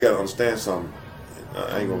gotta understand something.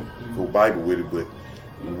 I ain't gonna go Bible with it, but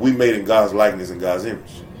we made in God's likeness and God's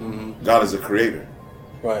image. Mm-hmm. God is a creator.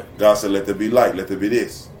 Right. God said, let there be light, let there be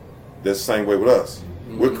this. That's the same way with us.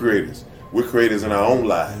 Mm-hmm. We're creators. We're creators in our own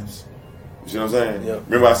lives. You see what I'm saying? Yep.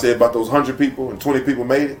 Remember I said about those 100 people and 20 people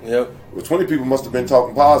made it? Yep. Well, 20 people must have been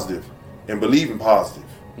talking positive and believing positive.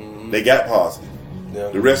 Mm-hmm. They got positive.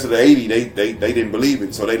 Yep. The rest of the 80, they didn't believe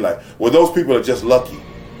it, so they like, well, those people are just lucky.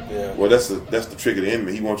 Yeah. Well, that's the trick of the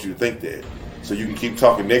enemy. He wants you to think that. So you can keep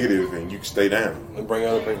talking negative and you can stay down. And bring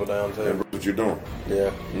other people down too. And that's what you're doing.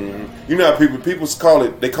 Yeah. Mm-hmm. You know how people call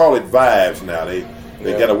it vibes now. They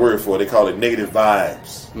got a word for it. They call it negative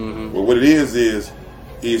vibes. Mm-hmm. But what it is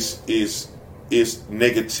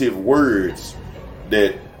negative words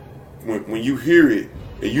that when you hear it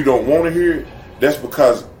and you don't want to hear it, that's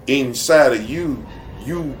because inside of you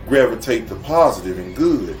gravitate to positive and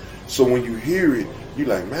good. So when you hear it, you're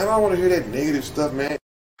like, man, I don't want to hear that negative stuff, man.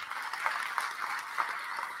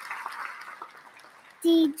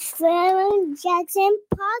 The Trevor Jackson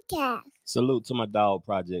Podcast. Salute to my dog,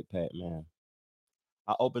 Project Pat, man.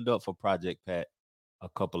 I opened up for Project Pat a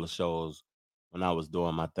couple of shows when I was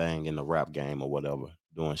doing my thing in the rap game or whatever,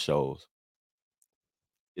 doing shows.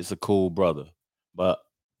 It's a cool brother. But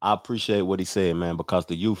I appreciate what he said, man, because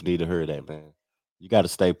the youth need to hear that, man. You got to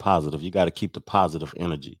stay positive. You got to keep the positive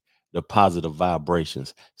energy, the positive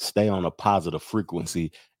vibrations. Stay on a positive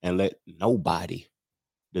frequency and let nobody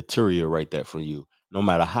deteriorate that from you. No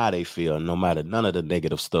matter how they feel, no matter none of the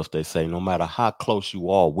negative stuff they say, no matter how close you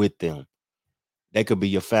are with them. They could be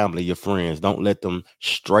your family, your friends. Don't let them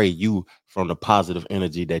stray you from the positive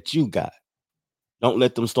energy that you got. Don't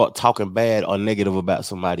let them start talking bad or negative about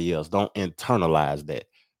somebody else. Don't internalize that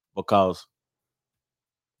because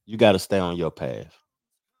you got to stay on your path.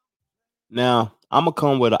 Now, I'm going to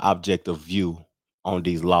come with an objective view on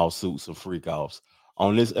these lawsuits and freak-offs.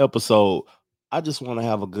 On this episode, I just want to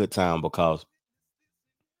have a good time because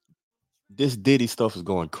this Diddy stuff is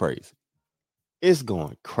going crazy. It's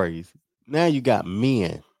going crazy. Now you got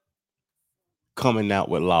men coming out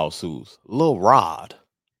with lawsuits. Lil Rod.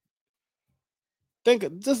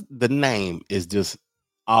 Think just the name is just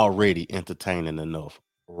already entertaining enough.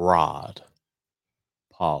 Rod.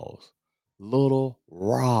 Pause. Little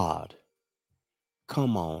Rod.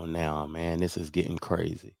 Come on now, man. This is getting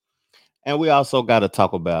crazy. And we also got to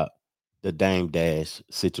talk about the Dame Dash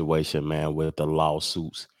situation, man, with the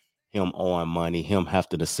lawsuits. Him owing money, him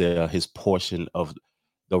having to sell his portion of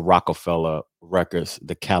the Rockefeller Records,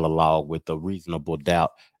 the catalog with the Reasonable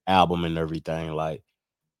Doubt album and everything. Like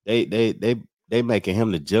they making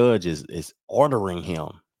him the judge is ordering him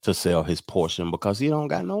to sell his portion because he don't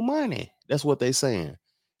got no money. That's what they saying.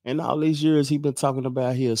 And all these years he been talking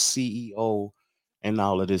about he a CEO and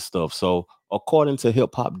all of this stuff. So according to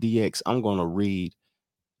Hip Hop DX, I'm gonna read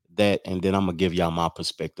that and then I'm gonna give y'all my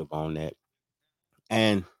perspective on that.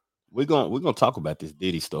 And we're gonna talk about this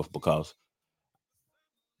Diddy stuff because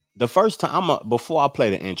the first time before I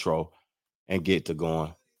play the intro and get to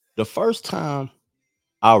going, the first time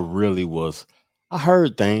I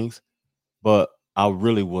heard things, but I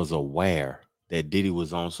really was aware that Diddy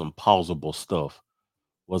was on some pausable stuff,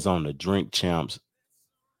 was on the Drink Champs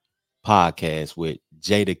podcast with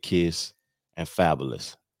Jada Kiss and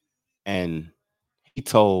Fabulous. And he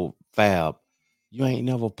told Fab, you ain't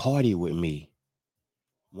never party with me.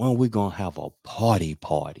 When we gonna have a party?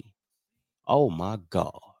 Oh my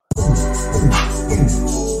God.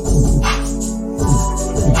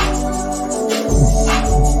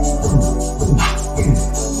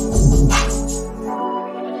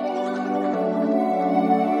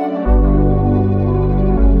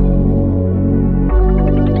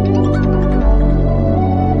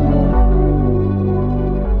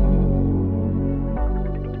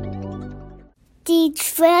 The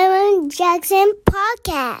Trevor Jackson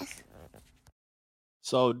Podcast.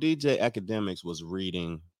 So DJ Academics was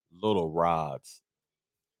reading Little Rod's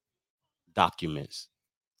documents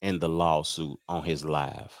in the lawsuit on his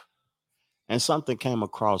live. And something came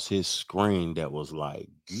across his screen that was like,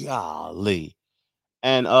 golly.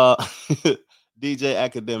 And DJ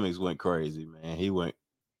Academics went crazy, man. He went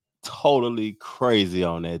totally crazy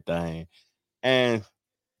on that thing. And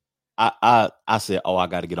I said, oh, I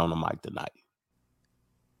got to get on the mic tonight.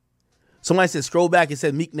 Somebody said scroll back, it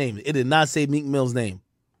said Meek name. It did not say Meek Mill's name.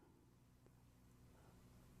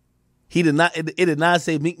 It did not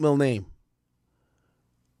say Meek Mill name.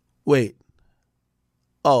 Wait.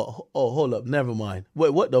 Oh, hold up. Never mind.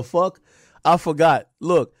 Wait, what the fuck? I forgot.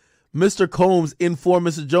 Look, Mr. Combs informed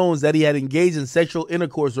Mr. Jones that he had engaged in sexual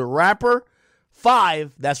intercourse with rapper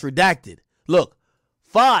 5. That's redacted. Look,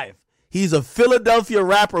 5. He's a Philadelphia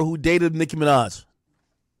rapper who dated Nicki Minaj.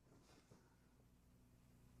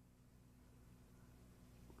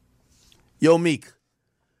 Yo, Meek,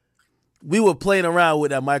 we were playing around with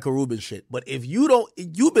that Michael Rubin shit. But if you don't,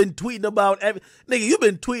 you've been tweeting about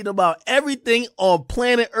everything on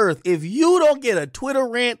planet Earth. If you don't get a Twitter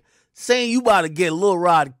rant saying you about to get Lil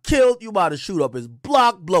Rod killed, you about to shoot up his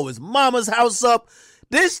block, blow his mama's house up,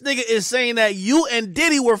 this nigga is saying that you and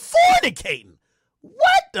Diddy were fornicating.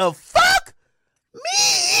 What the fuck?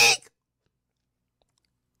 Meek!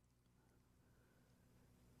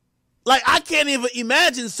 Like, I can't even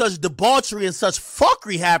imagine such debauchery and such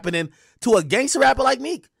fuckery happening to a gangster rapper like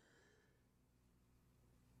Meek.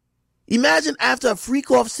 Imagine after a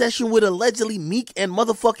freak-off session with allegedly Meek and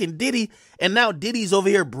motherfucking Diddy, and now Diddy's over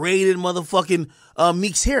here braiding motherfucking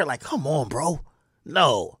Meek's hair. Like, come on, bro.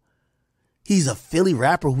 No. He's a Philly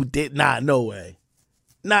rapper who did... Nah, no way.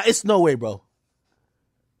 Nah, it's no way, bro.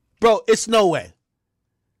 Bro, it's no way.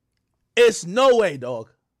 It's no way, dog.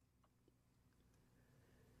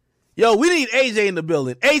 Yo, we need AJ in the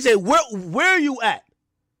building. AJ, where are you at?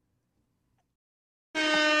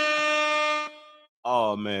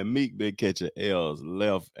 Oh man, Meek been catching L's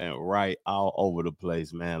left and right all over the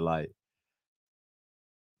place, man. Like,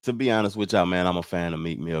 to be honest with y'all, man, I'm a fan of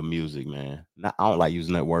Meek Mill music, man. Now, I don't like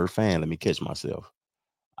using that word fan. Let me catch myself.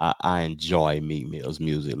 I enjoy Meek Mill's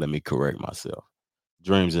music. Let me correct myself.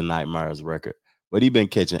 Dreams and Nightmares record. But he been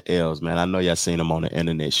catching L's, man. I know y'all seen him on the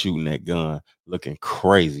internet shooting that gun, looking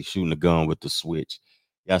crazy, shooting the gun with the switch.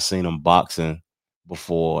 Y'all seen him boxing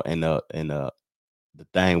before, and the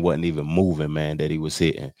thing wasn't even moving, man, that he was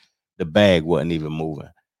hitting. The bag wasn't even moving.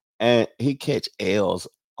 And he catch L's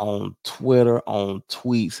on Twitter, on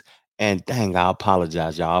tweets. And dang, I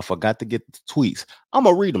apologize, y'all. I forgot to get the tweets. I'm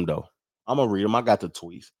going to read them, though. I'm going to read them. I got the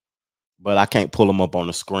tweets. But I can't pull them up on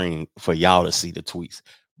the screen for y'all to see the tweets.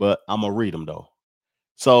 But I'm going to read them, though.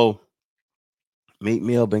 So, Meek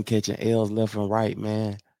Mill been catching L's left and right,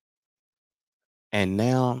 man. And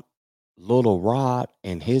now, Little Rod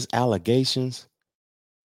and his allegations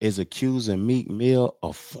is accusing Meek Mill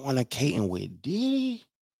of fornicating with Diddy.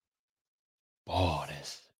 Boy,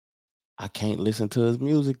 I can't listen to his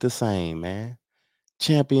music the same, man.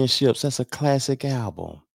 Championships, that's a classic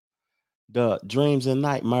album. The Dreams and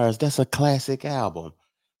Nightmares, that's a classic album.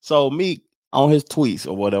 So Meek, on his tweets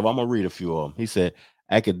or whatever, I'm going to read a few of them. He said,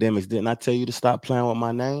 "Academics, didn't I tell you to stop playing with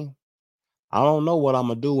my name? I don't know what I'm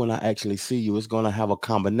going to do when I actually see you. It's going to have a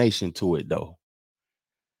combination to it, though."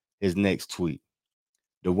 His next tweet: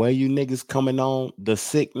 "The way you niggas coming on the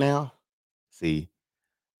sick now." See,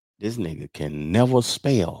 this nigga can never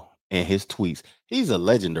spell in his tweets. He's a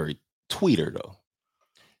legendary tweeter, though.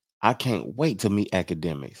 "I can't wait to meet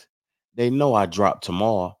Academics. They know I drop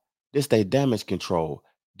tomorrow. This they damage control.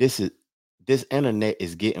 This internet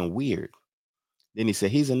is getting weird." Then he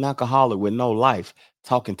said, "He's an alcoholic with no life,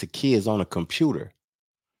 talking to kids on a computer.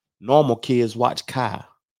 Normal kids watch Kai,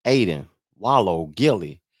 Aiden, Wallow,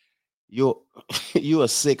 Gilly. You're a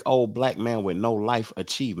sick old black man with no life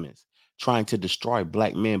achievements, trying to destroy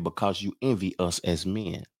black men because you envy us as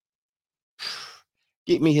men.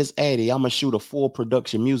 Get me his addy. I'm going to shoot a full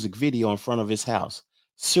production music video in front of his house.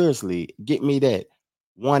 Seriously, get me that.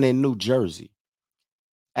 One in New Jersey.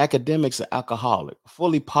 Academics are alcoholic,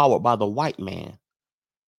 fully powered by the white man.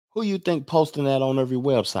 Who you think posting that on every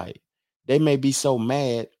website? They may be so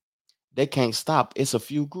mad they can't stop. It's a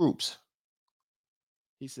few groups."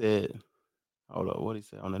 He said, hold up, what he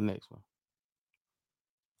said on the next one?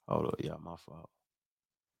 Hold up, yeah, my fault.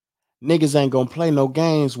 "Niggas ain't gonna play no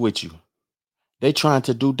games with you. They trying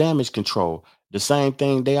to do damage control. The same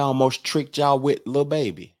thing they almost tricked y'all with Lil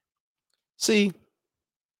Baby." See,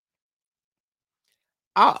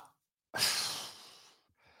 I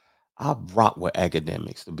rock with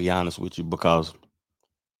Academics, to be honest with you, because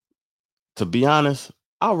to be honest,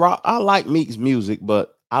 I like Meek's music,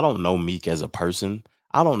 but I don't know Meek as a person.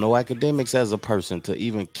 I don't know Academics as a person to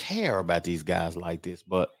even care about these guys like this.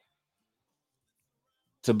 But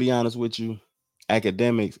to be honest with you,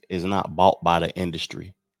 Academics is not bought by the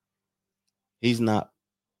industry. He's not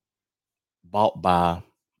bought by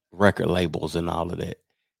record labels and all of that.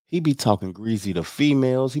 He be talking greasy to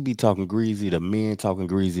females. He be talking greasy to men, talking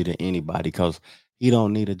greasy to anybody, because he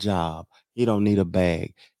don't need a job. He don't need a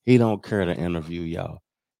bag. He don't care to interview y'all.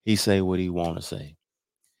 He say what he want to say.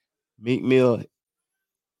 Meek Mill,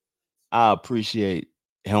 I appreciate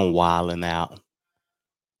him wilding out,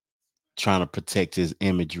 trying to protect his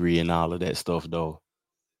imagery and all of that stuff, though.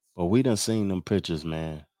 But we done seen them pictures,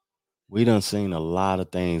 man. We done seen a lot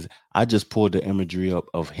of things. I just pulled the imagery up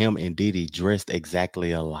of him and Diddy dressed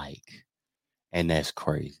exactly alike. And that's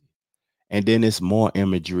crazy. And then it's more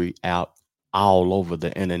imagery out all over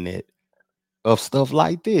the internet of stuff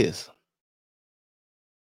like this.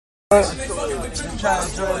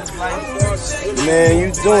 Man,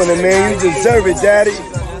 you doing it, man. You deserve it, Daddy.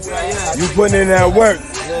 You putting in that work.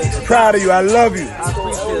 Proud of you. I love you.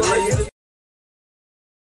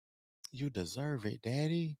 You deserve it,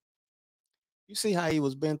 Daddy. You see how he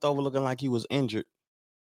was bent over looking like he was injured?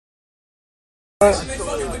 Man,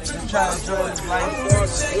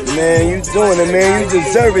 you doing it, man. You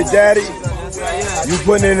deserve it, Daddy. You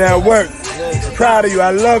putting in that work. Proud of you.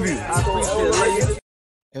 I love you.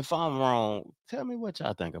 If I'm wrong, tell me what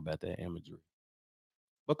y'all think about that imagery.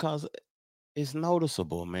 Because it's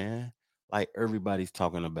noticeable, man. Like everybody's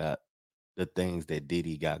talking about the things that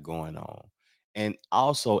Diddy got going on. And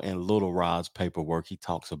also in Little Rod's paperwork, he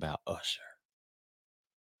talks about Usher.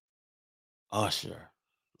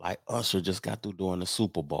 Like Usher just got through doing the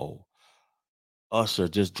Super Bowl. Usher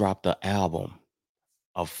just dropped an album,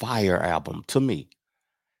 a fire album to me.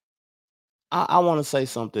 I want to say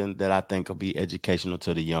something that I think will be educational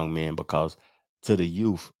to the young men, because to the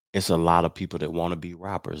youth, it's a lot of people that want to be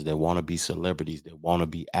rappers, that want to be celebrities, that want to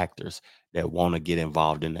be actors, that want to get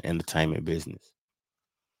involved in the entertainment business.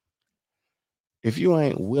 If you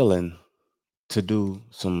ain't willing to do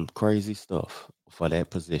some crazy stuff for that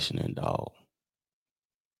positioning, dog,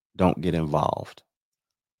 don't get involved.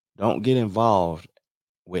 Don't get involved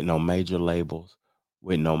with no major labels,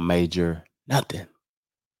 with no major nothing.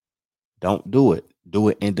 Don't do it. Do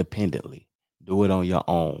it independently. Do it on your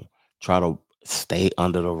own. Try to stay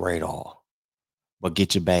under the radar, but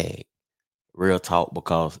get your bag. Real talk,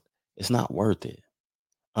 because it's not worth it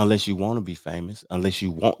unless you want to be famous, unless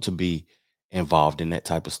you want to be involved in that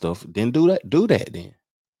type of stuff. Then do that. Do that. Then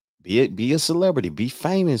be a celebrity. Be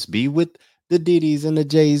famous. Be with the Diddy's and the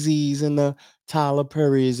Jay-Z's and the Tyler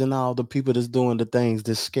Perry's and all the people that's doing the things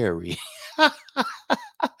that's scary.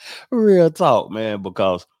 Real talk, man,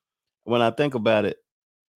 because when I think about it,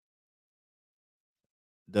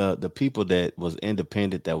 the people that was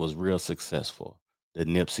independent, that was real successful, the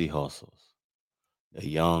Nipsey Hussles, the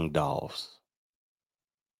Young Dolphs,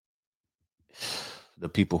 the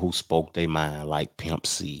people who spoke their mind like Pimp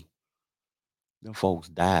C, them folks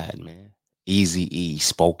died, man. Eazy-E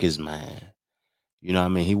spoke his mind. You know what I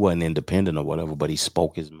mean? He wasn't independent or whatever, but he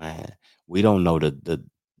spoke his mind. We don't know the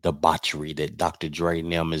debauchery that Dr. Dre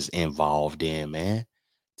and them is involved in, man,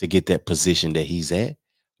 to get that position that he's at.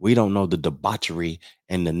 We don't know the debauchery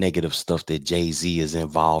and the negative stuff that Jay-Z is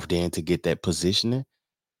involved in to get that positioning.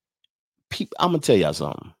 I'm going to tell y'all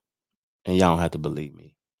something, and y'all don't have to believe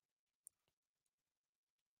me.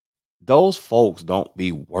 Those folks don't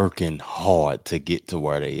be working hard to get to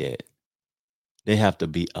where they at. They have to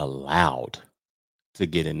be allowed to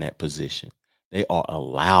get in that position. They are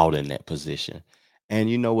allowed in that position. And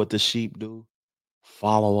you know what the sheep do?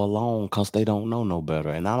 Follow along because they don't know no better.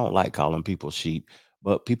 And I don't like calling people sheep,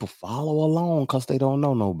 but people follow along because they don't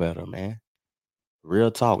know no better, man. Real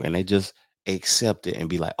talk. And they just accept it and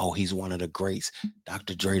be like, oh, he's one of the greats.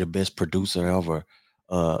 Dr. Dre, the best producer ever.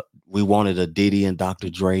 We wanted a Diddy and Dr.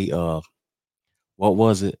 Dre, what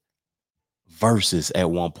was it? Versus at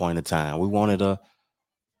one point in time. We wanted a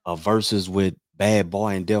versus with Bad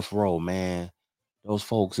Boy and Death Row, man. Those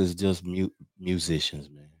folks is just musicians,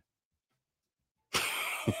 man.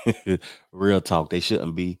 Real talk. They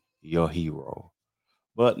shouldn't be your hero.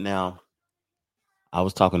 But now, I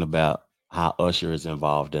was talking about how Usher is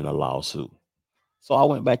involved in a lawsuit. So I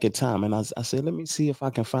went back in time and I said, let me see if I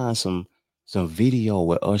can find some video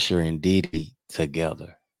with Usher and Diddy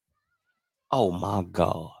together. Oh my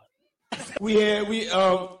God. We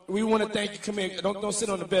want to thank you. Come here. Don't sit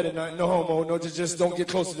on the bed at night. No homo. No, just don't get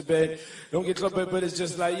close to the bed. Don't get close. But it's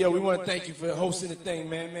just like, yo, we want to thank you for hosting the thing,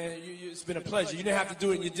 man. It's been a pleasure. You didn't have to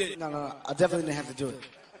do it, and you did it. No. I definitely didn't have to do it.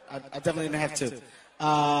 I definitely didn't have to.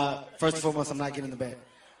 First and foremost, I'm not getting in the bed.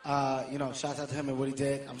 Shout out to him and what he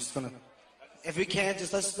did. I'm just gonna, if we can,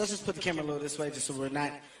 let's just put the camera a little this way, just so we're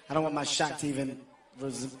not. I don't want my shot to even I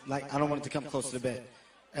don't want it to come close to the bed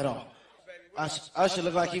at all. Usher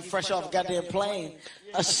look like he fresh off a goddamn plane.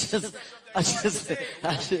 Fresh off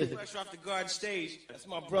the garden stage. That's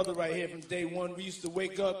my brother right here from day one. We used to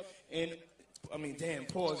wake up and,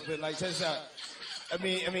 pause, but like, check this out.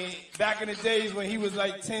 Back in the days when he was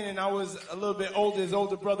like 10 and I was a little bit older, his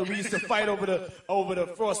older brother, we used to fight over the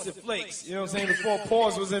Frosted Flakes. You know what I'm saying? Before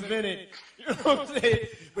pause was invented. You know what I'm saying?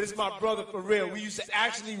 But it's my brother for real. We used to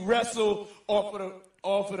actually wrestle off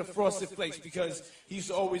of the Frosted Flakes because he used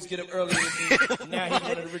to always get up early with me. Now he's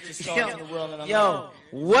one of the richest stars in the world. And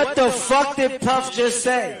what the fuck did Puff just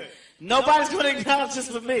say? Nobody's going to acknowledge this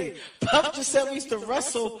but me. Puff just said we used to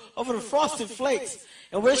wrestle over the Frosted Flakes.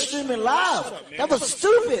 And we're streaming live. That was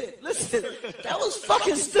stupid. Listen, that was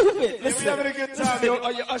fucking stupid. Listen. We having a good time, yo.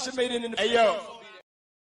 Usher made it in the... Hey, yo.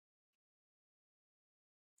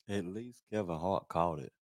 At least Kevin Hart caught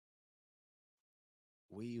it.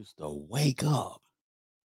 We used to wake up.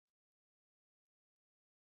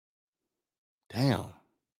 Damn.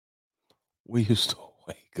 We used to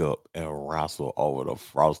wake up and wrestle over the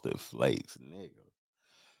frosted flakes, nigga.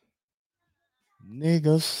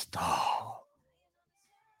 Nigga, stop.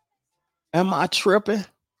 Am I tripping?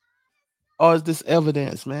 Or is this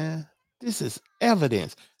evidence, man? This is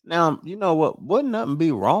evidence. Now, you know what? Wouldn't nothing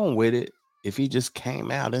be wrong with it if he just came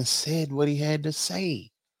out and said what he had to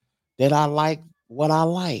say. That I like what I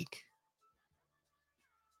like.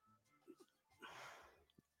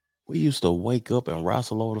 We used to wake up and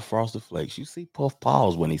wrestle over the frosted flakes. You see Puff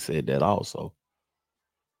pause when he said that also.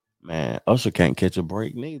 Man, Usher can't catch a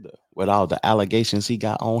break neither with all the allegations he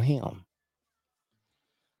got on him.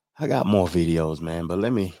 I got more videos, man, but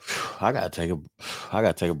I gotta take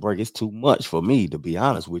a break. It's too much for me, to be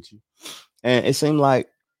honest with you. And it seemed like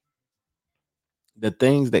the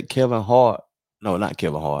things that not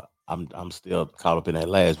Kevin Hart. I'm still caught up in that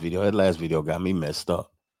last video. That last video got me messed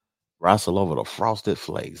up. Wrestle over the frosted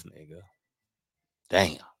flakes, nigga.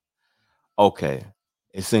 Damn. Okay.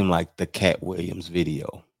 It seemed like the Cat Williams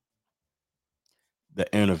video.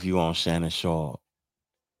 The interview on Shannon Sharp.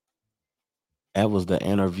 That was the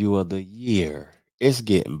interview of the year. It's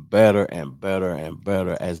getting better and better and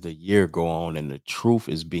better as the year go on, and the truth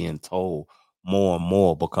is being told more and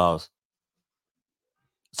more, because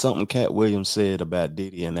something Cat Williams said about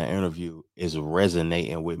Diddy in that interview is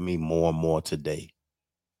resonating with me more and more today.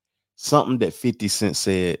 Something that 50 Cent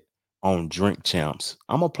said on Drink Champs.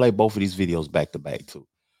 I'm going to play both of these videos back to back too.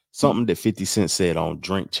 Something that 50 Cent said on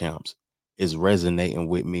Drink Champs is resonating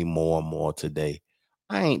with me more and more today.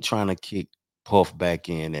 I ain't trying to kick Puff back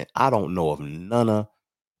in, and I don't know if none of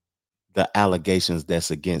the allegations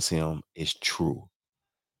that's against him is true.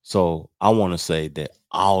 So I want to say that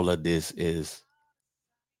all of this is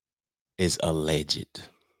alleged.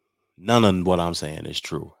 None of what I'm saying is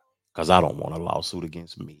true, because I don't want a lawsuit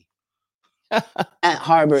against me.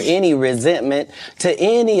 Harbor any resentment to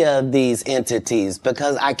any of these entities,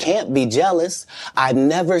 because I can't be jealous. I've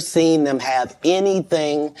never seen them have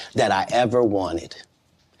anything that I ever wanted.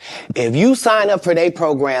 If you sign up for their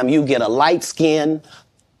program, you get a light-skinned,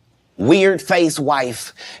 weird-faced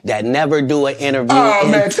wife that never do an interview.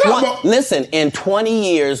 Listen, in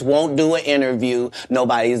 20 years, won't do an interview.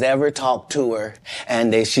 Nobody's ever talked to her,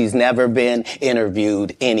 and she's never been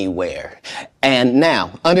interviewed anywhere. And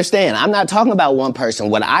now, understand, I'm not talking about one person.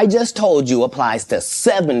 What I just told you applies to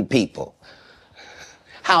 7 people.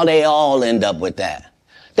 How they all end up with that.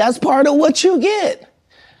 That's part of what you get.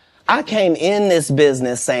 I came in this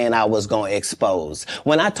business saying I was going to expose.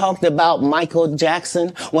 When I talked about Michael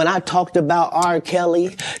Jackson, when I talked about R.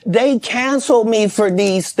 Kelly, they canceled me for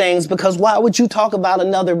these things, because why would you talk about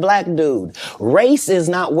another black dude? Race is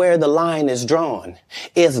not where the line is drawn.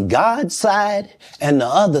 It's God's side and the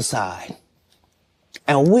other side.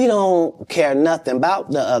 And we don't care nothing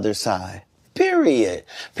about the other side. Period.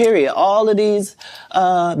 All of these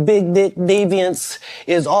big dick deviants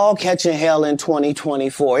is all catching hell in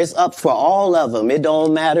 2024. It's up for all of them. It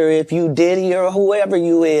don't matter if you Diddy or whoever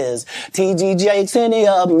you is. TG Jakes, any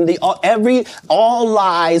of them. All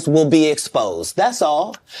lies will be exposed. That's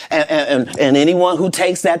all. And anyone who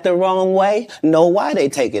takes that the wrong way, know why they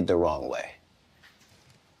take it the wrong way.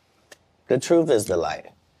 The truth is the light.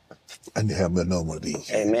 I need to have another one of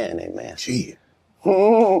these. Amen. Gee.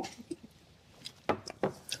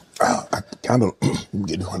 I kind of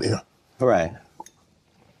get one here. Right.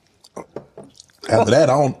 After that,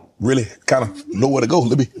 I don't really kind of know where to go.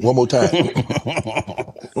 Let me one more time.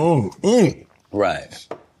 Right.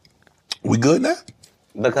 We good now?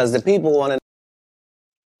 Because the people want to.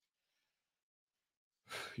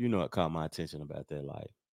 You know what caught my attention about that?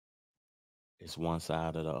 Like, it's one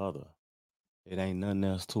side or the other. It ain't nothing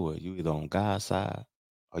else to it. You either on God's side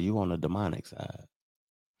or you on the demonic side.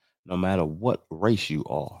 No matter what race you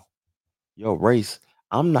are. Your race,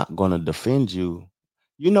 I'm not going to defend you.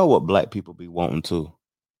 You know what black people be wanting to?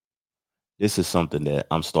 This is something that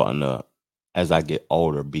I'm starting to, as I get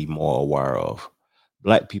older, be more aware of.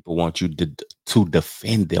 Black people want you to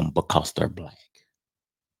defend them because they're black.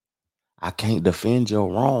 I can't defend your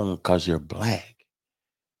wrong because you're black.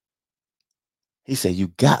 He said, you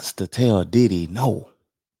got to tell Diddy no.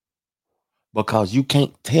 Because you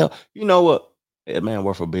can't tell. You know what? That man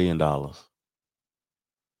worth $1 billion.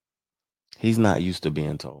 He's not used to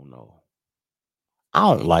being told no. I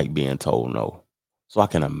don't like being told no. So I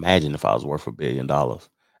can imagine if I was worth $1 billion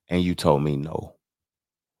and you told me no.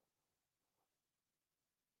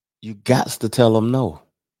 You got to tell them no.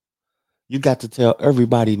 You got to tell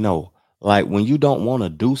everybody no. Like when you don't want to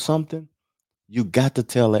do something, You got to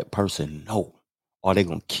tell that person no, or they're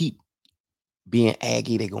going to keep being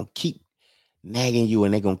aggy. They're going to keep nagging you,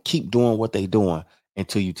 and they're going to keep doing what they're doing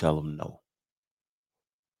until you tell them no.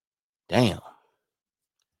 Damn.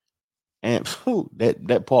 And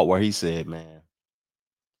that part where he said, man,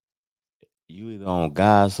 you either on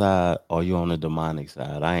God's side or you on the demonic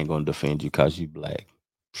side. I ain't going to defend you because you black.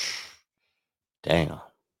 Damn.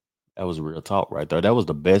 That was real talk right there. That was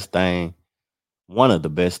the best thing. One of the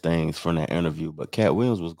best things from that interview. But Cat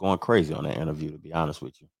Williams was going crazy on that interview, to be honest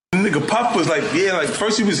with you. Nigga Pop was like, yeah, like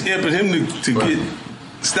first he was amping him to get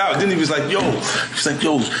stout. Then he was like,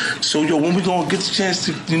 so when we gonna get the chance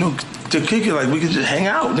to, to kick it, like we can just hang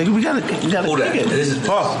out, nigga. We gotta kick it. This is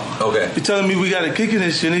Pop. Okay. He telling me we gotta kick it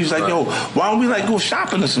and shit. And he was like, yo, why don't we like go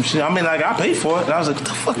shopping or some shit? I mean, like I pay for it. And I was like, what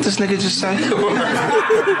the fuck this nigga just said?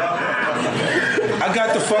 I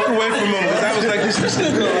got the fuck away from him because I was like, this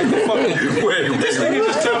nigga, like, this nigga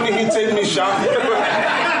just tell me he'd take me shopping.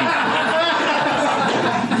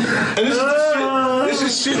 And this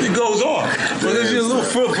is shit that goes on. But there's your little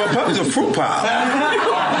fruit pop. It's a fruit pop.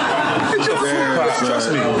 It's a fruit pop.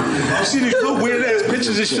 Trust me. You see these little weird ass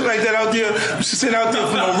pictures and shit like that out there. You sit out there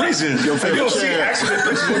for no reason. You don't see accident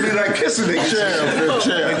pictures of me like kissing niggas.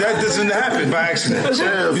 Like that doesn't happen by accident.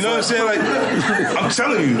 You know what I'm saying? Like I'm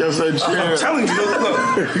telling you. I'm telling you.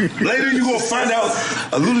 Look. Later you gonna find out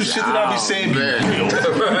a little shit that I be saying.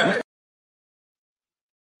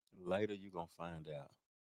 Later you gonna find out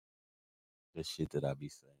the shit that I be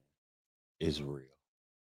saying is real.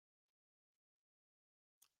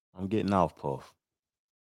 I'm getting off, Puff.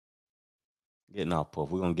 We're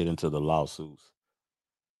going to get into the lawsuits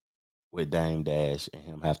with Dame Dash and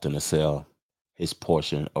him having to sell his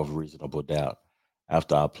portion of Reasonable Doubt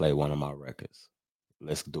after I play one of my records.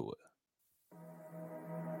 Let's do it.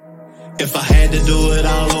 If I had to do it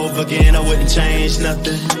all over again, I wouldn't change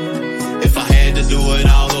nothing. If I had to do it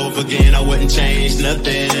all over again, I wouldn't change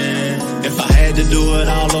nothing. If I had to do it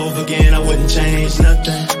all over again, I wouldn't change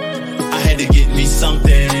nothing. I had to get me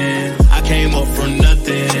something. I came up from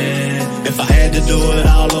nothing. If I had to do it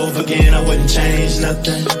all over again, I wouldn't change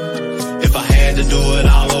nothing. If I had to do it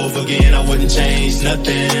all over again, I wouldn't change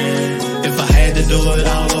nothing. If I had to do it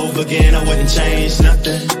all over again, I wouldn't change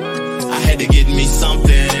nothing. I had to get me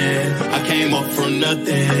something. I came up from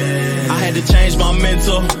nothing. I had to change my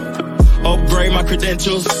mental, upgrade my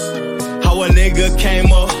credentials. How a nigga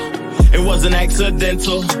came up, it wasn't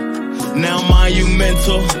accidental. Now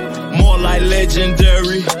monumental, more like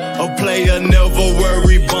legendary. A player never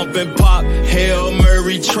worry, bumping pop, Hail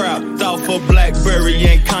Mary, trapped off a Blackberry.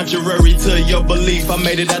 Ain't contrary to your belief, I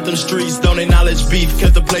made it out them streets, don't acknowledge beef.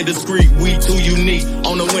 Kept the play discreet, we too unique.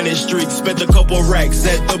 On the winning streak, spent a couple racks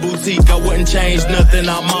at the boutique. I wouldn't change nothing,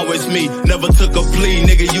 I'm always me. Never took a plea,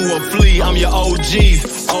 nigga, you a flea. I'm your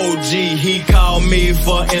OG's OG, he called me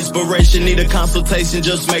for inspiration. Need a consultation,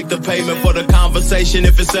 just make the payment for the conversation.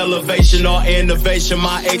 If it's elevation or innovation,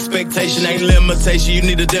 my expectation ain't limitation. You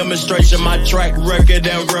need a demonstration. My track record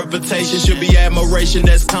and reputation should be admiration.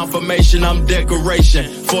 That's confirmation. I'm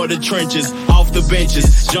decoration for the trenches, off the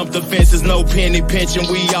benches, jump the fences, no penny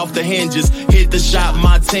pinching. We off the hinges. Hit the shot,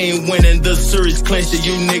 my team winning. The series clinched it.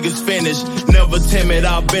 You niggas finished. Never timid.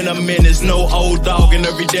 I've been a menace. No old dog, and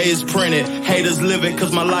every day is printed. Haters live it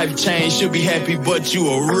 'cause my life changed. Should be happy, but you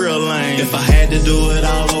a real lame. If I had to do it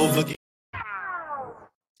all over again.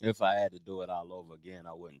 If I had to do it all over again,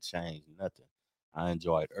 I wouldn't change nothing. I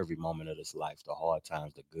enjoyed every moment of this life, the hard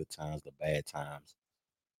times, the good times, the bad times,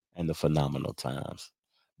 and the phenomenal times.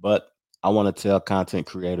 But I want to tell content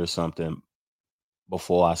creators something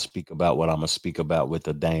before I speak about what I'm going to speak about with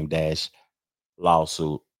the Dame Dash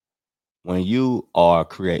lawsuit. When you are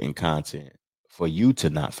creating content, for you to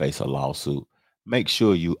not face a lawsuit, make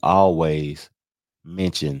sure you always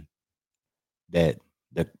mention that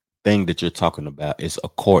the thing that you're talking about is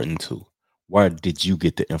according to. Where did you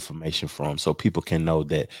get the information from? So people can know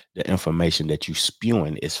that the information that you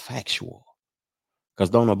spewing is factual. Because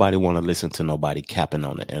don't nobody want to listen to nobody capping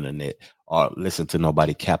on the internet or listen to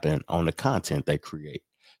nobody capping on the content they create.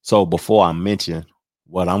 So before I mention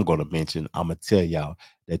what I'm going to mention, I'm going to tell y'all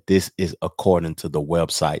that this is according to the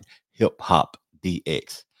website Hip Hop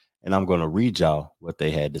DX. And I'm going to read y'all what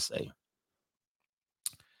they had to say.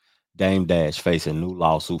 Dame Dash facing new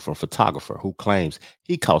lawsuit from photographer who claims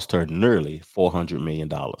he cost her nearly $400 million.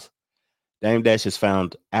 Dame Dash has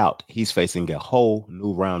found out he's facing a whole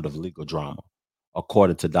new round of legal drama,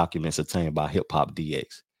 according to documents obtained by Hip Hop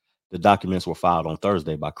DX. The documents were filed on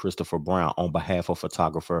Thursday by Christopher Brown on behalf of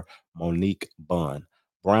photographer Monique Bunn.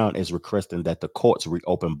 Brown is requesting that the courts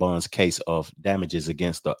reopen Bunn's case of damages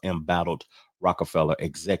against the embattled Rockefeller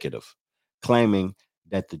executive, claiming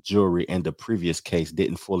that the jury in the previous case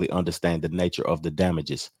didn't fully understand the nature of the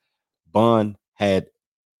damages Bun had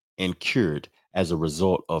incurred as a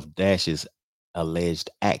result of Dash's alleged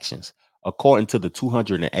actions. According to the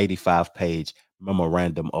 285-page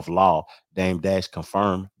memorandum of law, Dame Dash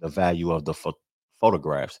confirmed the value of the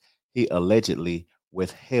photographs he allegedly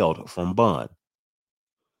withheld from Bun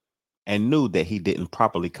and knew that he didn't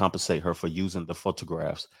properly compensate her for using the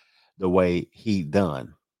photographs the way he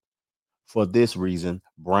done. For this reason,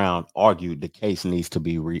 Brown argued the case needs to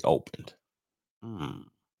be reopened.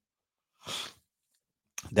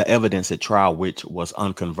 The evidence at trial, which was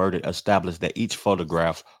unconverted, established that each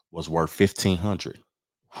photograph was worth $1,500,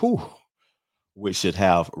 which should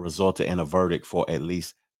have resulted in a verdict for at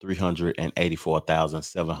least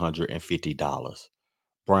 $384,750.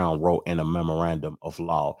 Brown wrote in a memorandum of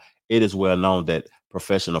law. It is well known that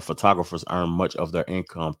professional photographers earn much of their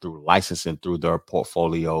income through licensing through their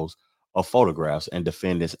portfolios of photographs, and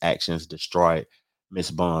defendants' actions destroyed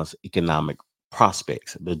Ms. Bun's economic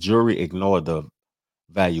prospects. The jury ignored the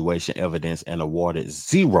valuation evidence and awarded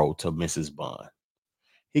 $0 to Mrs. Bun.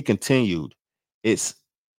 He continued, it's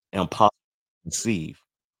impossible to conceive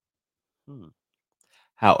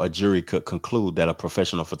how a jury could conclude that a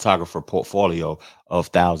professional photographer portfolio of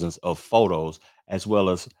thousands of photos, as well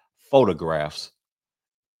as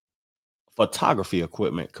photography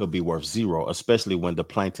equipment, could be worth $0, especially when the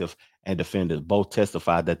plaintiff and defendant both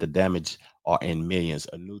testified that the damage are in millions.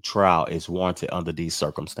 A new trial is warranted under these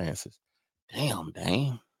circumstances.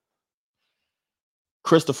 Damn.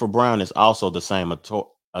 Christopher Brown is also the same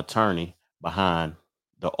attorney behind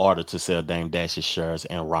the order to sell Dame Dash's shares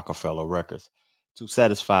in Rockefeller Records to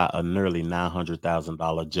satisfy a nearly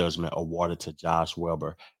 $900,000 judgment awarded to Josh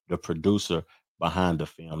Weber, the producer behind the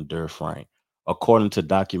film Der Frank. According to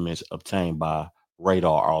documents obtained by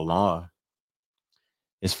Radar Online,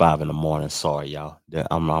 it's 5 a.m. Sorry, y'all.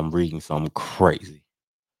 I'm reading something crazy.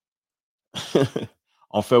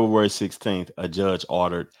 On February 16th, a judge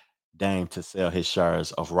ordered Dame to sell his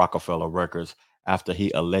shares of Rockefeller Records after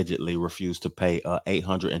he allegedly refused to pay a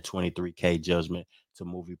 $823K judgment to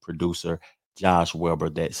movie producer Josh Weber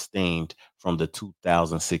that stemmed from the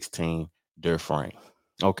 2016 Der Frank.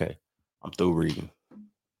 Okay, I'm through reading.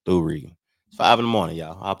 It's 5 a.m,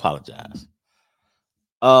 y'all. I apologize.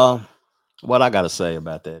 What I gotta say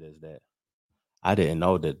about that is that I didn't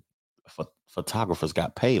know that photographers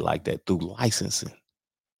got paid like that through licensing.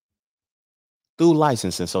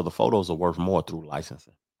 So the photos are worth more through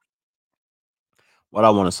licensing. What I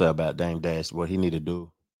want to say about Dame Dash, what he need to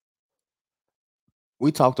do.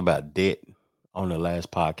 We talked about debt on the last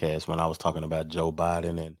podcast when I was talking about Joe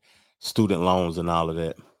Biden and student loans and all of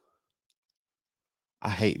that. I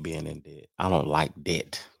hate being in debt. I don't like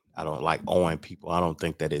debt. I don't like owing people. I don't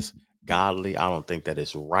think that it's godly. I don't think that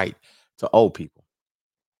it's right to owe people.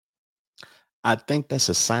 I think that's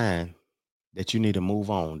a sign that you need to move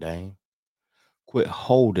on, Dame. Quit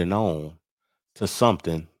holding on to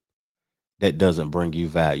something that doesn't bring you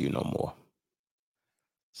value no more.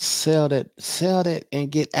 Sell that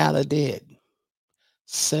and get out of debt.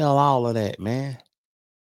 Sell all of that, man.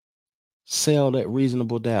 Sell that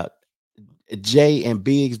reasonable doubt. Jay and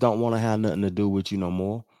Biggs don't want to have nothing to do with you no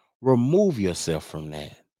more. Remove yourself from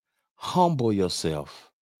that. Humble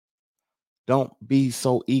yourself. Don't be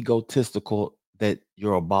so egotistical that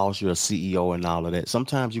you're a boss, you're a CEO and all of that.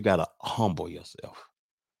 Sometimes you got to humble yourself.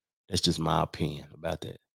 That's just my opinion about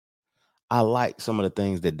that. I like some of the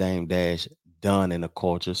things that Dame Dash done in the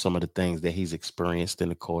culture, some of the things that he's experienced in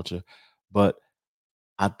the culture, but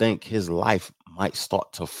I think his life might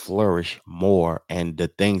start to flourish more, and the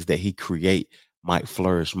things that he create might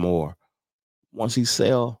flourish more once he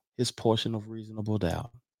sell his portion of reasonable doubt.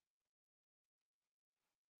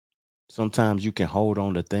 Sometimes you can hold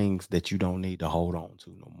on to things that you don't need to hold on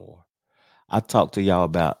to no more. I talked to y'all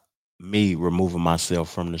about me removing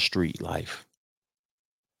myself from the street life.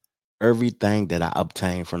 Everything that I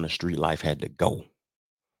obtained from the street life had to go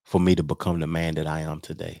for me to become the man that I am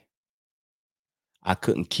today. I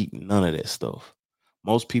couldn't keep none of that stuff.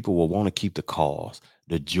 Most people will want to keep the cars,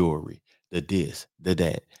 the jewelry, the this, the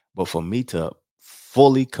that. But for me to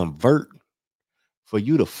fully convert, for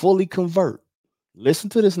you to fully convert, listen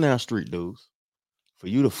to this now, street dudes. For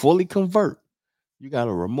you to fully convert, you got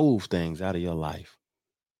to remove things out of your life.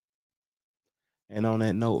 And on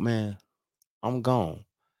that note, man, I'm gone.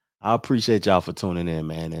 I appreciate y'all for tuning in,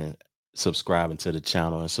 man, and subscribing to the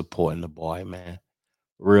channel and supporting the boy, man.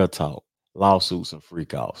 Real talk. Lawsuits and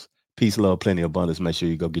freak-offs. Peace, love, plenty, abundance. Make sure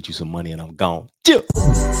you go get you some money, and I'm gone. Chill.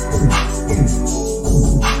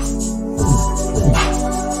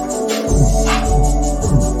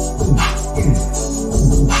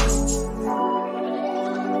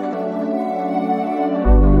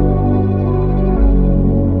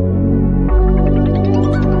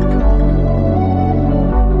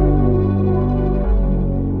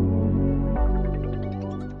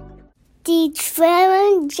 The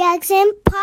Trevor Jackson Podcast.